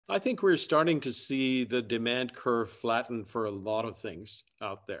I think we're starting to see the demand curve flatten for a lot of things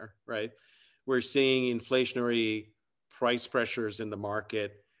out there, right? We're seeing inflationary price pressures in the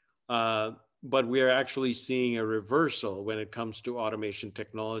market, uh, but we are actually seeing a reversal when it comes to automation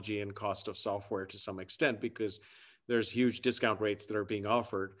technology and cost of software to some extent, because there's huge discount rates that are being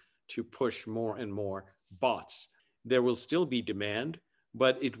offered to push more and more bots. There will still be demand,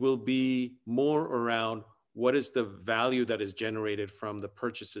 but it will be more around what is the value that is generated from the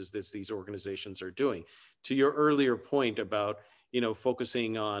purchases that these organizations are doing. To your earlier point about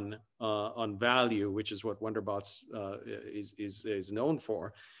focusing on value, which is what WonderBotz is known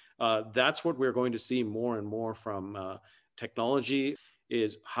for, that's what we're going to see more and more from technology.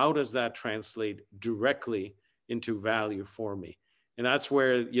 Is how does that translate directly into value for me? And that's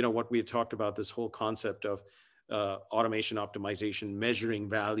where what we had talked about, this whole concept of automation optimization, measuring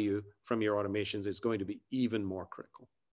value from your automations is going to be even more critical.